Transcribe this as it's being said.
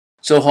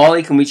So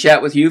Holly, can we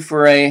chat with you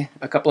for a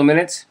couple of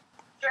minutes?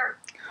 Sure.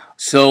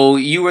 So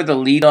you were the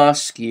lead-off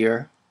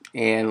skier,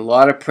 and a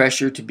lot of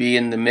pressure to be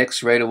in the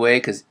mix right away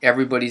because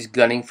everybody's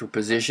gunning for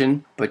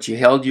position, but you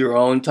held your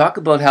own. Talk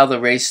about how the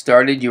race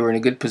started. You were in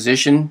a good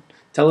position.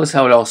 Tell us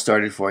how it all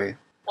started for you.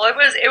 Well,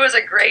 it was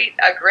a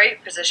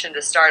great position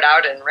to start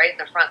out in, right in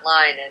the front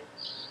line, and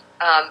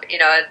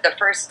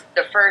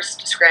the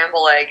first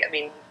scramble leg. I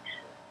mean,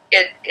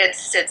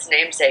 it's its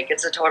namesake.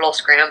 It's a total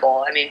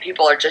scramble. I mean,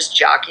 people are just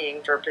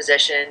jockeying for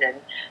position,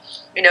 and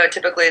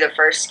typically the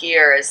first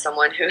skier is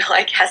someone who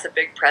like has a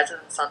big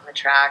presence on the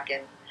track,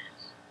 and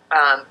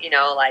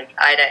like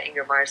Ida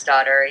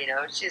Ingermarsdottir.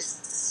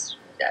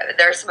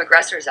 There are some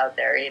aggressors out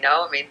there.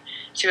 I mean,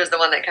 she was the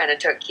one that kind of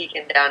took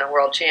Keegan down at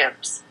World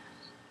Champs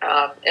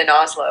in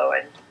Oslo,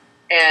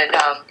 and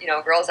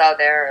girls out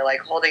there are like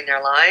holding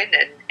their line,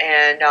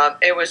 and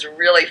it was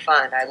really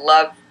fun. I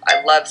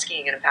love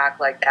skiing in a pack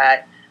like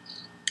that,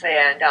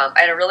 and I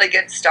had a really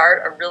good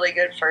start, a really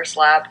good first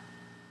lap,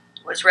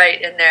 was right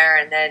in there,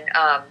 and then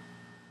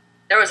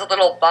there was a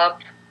little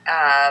bump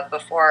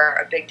before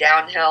a big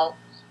downhill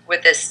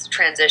with this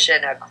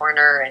transition, a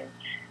corner, and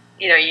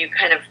you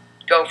kind of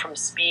go from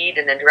speed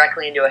and then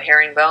directly into a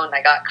herringbone.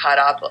 I got caught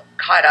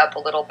up a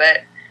little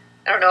bit.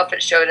 I don't know if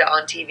it showed it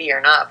on TV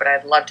or not, but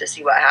I'd love to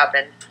see what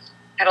happened.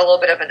 Had a little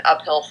bit of an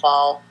uphill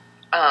fall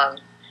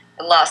and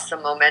lost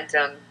some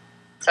momentum,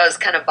 so I was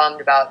kind of bummed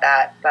about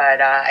that.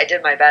 But I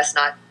did my best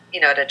not,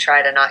 to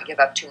try to not give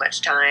up too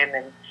much time,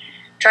 and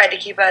tried to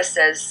keep us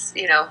as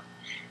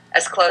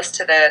close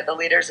to the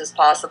leaders as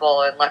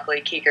possible. And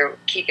luckily,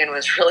 Keegan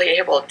was really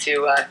able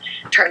to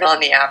turn on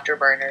the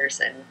afterburners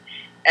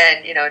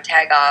and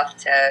tag off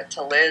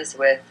to Liz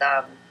with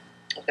a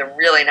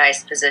really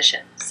nice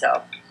position.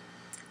 So.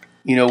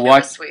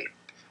 Sweet.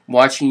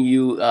 Watching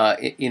you,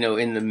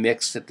 in the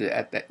mix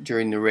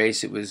during the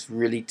race, it was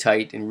really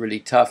tight and really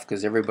tough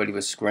because everybody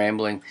was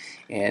scrambling,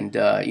 and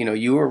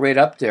you were right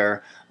up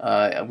there.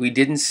 We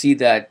didn't see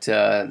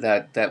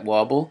that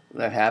wobble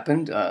that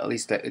happened. At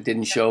least it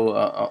didn't show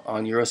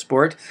on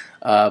Eurosport,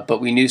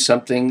 but we knew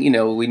something.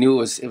 We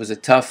knew it was a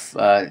tough,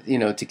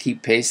 to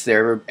keep pace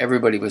there.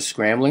 Everybody was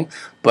scrambling,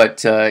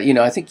 but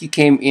I think you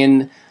came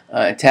in.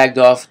 Tagged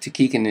off to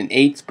Keegan in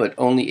 8th, but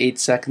only 8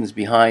 seconds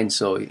behind.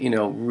 So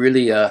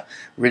really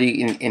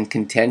in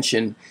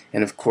contention.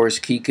 And of course,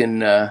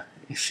 Keegan,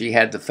 she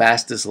had the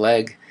fastest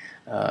leg,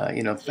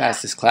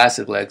 fastest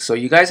classic leg. So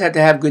you guys had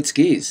to have good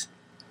skis.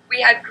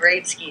 We had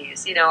great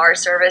skis. Our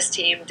service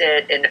team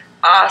did an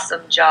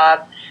awesome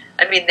job.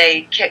 I mean,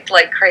 they kicked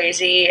like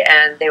crazy,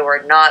 and they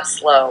were not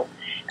slow.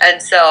 And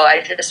so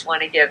I just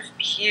want to give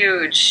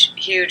huge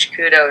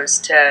kudos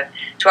to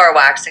our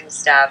waxing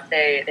staff.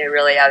 They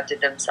really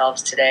outdid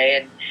themselves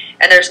today,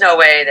 and there's no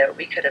way that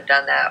we could have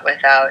done that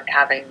without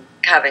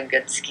having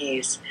good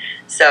skis.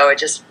 So I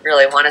just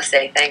really want to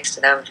say thanks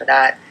to them for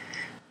that.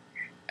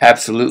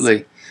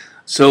 Absolutely.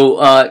 So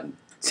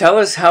tell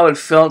us how it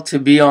felt to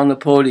be on the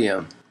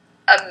podium.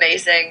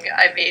 Amazing.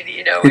 I mean,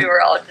 we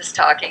were all just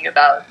talking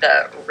about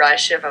the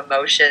rush of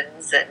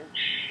emotions, and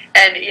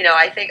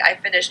I think I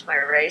finished my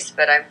race,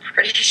 but I'm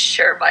pretty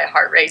sure my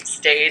heart rate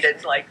stayed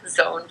in like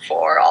zone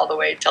 4 all the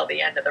way till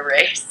the end of the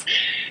race.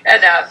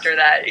 And after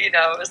that, it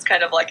was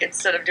kind of like,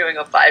 instead of doing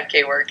a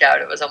 5K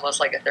workout, it was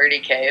almost like a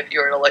 30K if you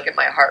were to look at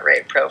my heart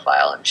rate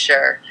profile, I'm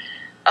sure.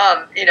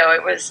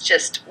 It was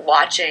just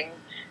watching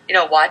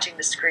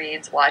the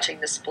screens,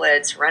 watching the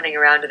splits, running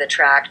around to the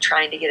track,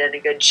 trying to get in a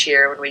good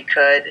cheer when we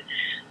could.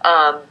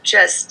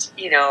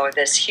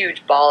 This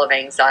huge ball of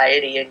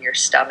anxiety in your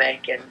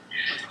stomach, and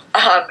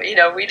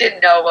we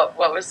didn't know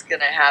what was going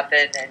to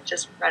happen, and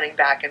just running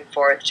back and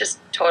forth, just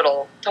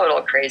total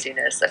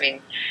craziness. I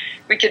mean,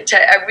 we could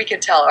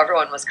tell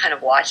everyone was kind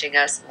of watching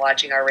us and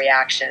watching our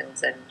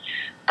reactions, and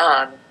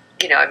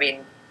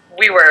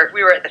we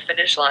were at the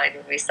finish line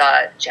when we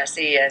saw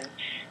Jesse and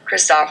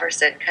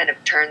Christofferson kind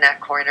of turn that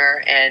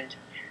corner, and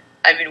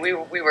I mean,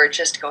 we were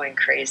just going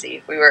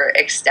crazy. We were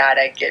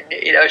ecstatic, and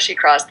she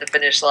crossed the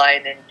finish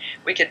line, and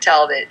we could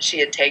tell that she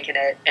had taken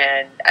it.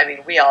 And I mean,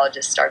 we all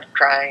just started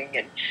crying,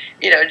 and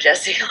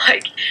Jessie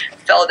like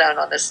fell down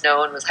on the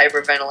snow and was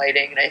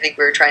hyperventilating, and I think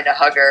we were trying to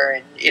hug her,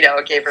 and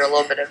it gave her a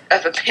little bit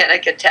of a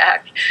panic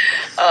attack.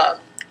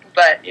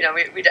 But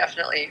we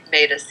definitely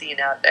made a scene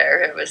out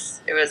there. It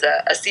was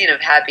a scene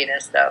of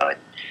happiness, though,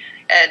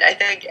 and I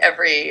think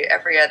every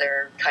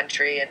other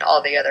country and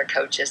all the other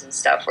coaches and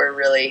stuff were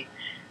really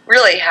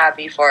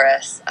happy for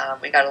us.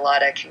 We got a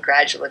lot of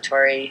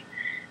congratulatory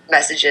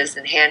messages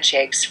and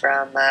handshakes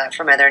from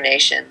other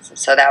nations, and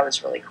so that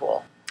was really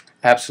cool.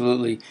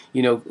 Absolutely.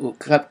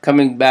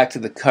 Coming back to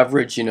the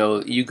coverage,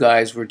 you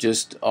guys were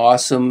just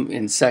awesome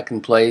in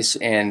second place,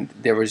 and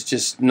there was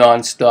just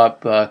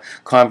nonstop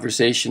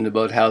conversation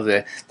about how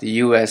the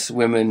U.S.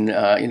 women,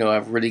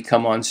 have really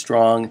come on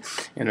strong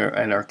and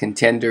are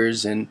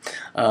contenders. And,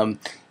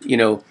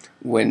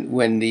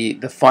 when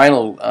the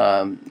final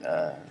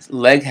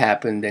leg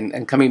happened,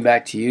 and coming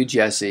back to you,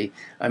 Jesse,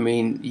 I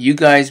mean, you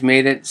guys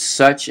made it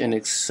such an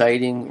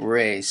exciting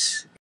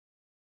race.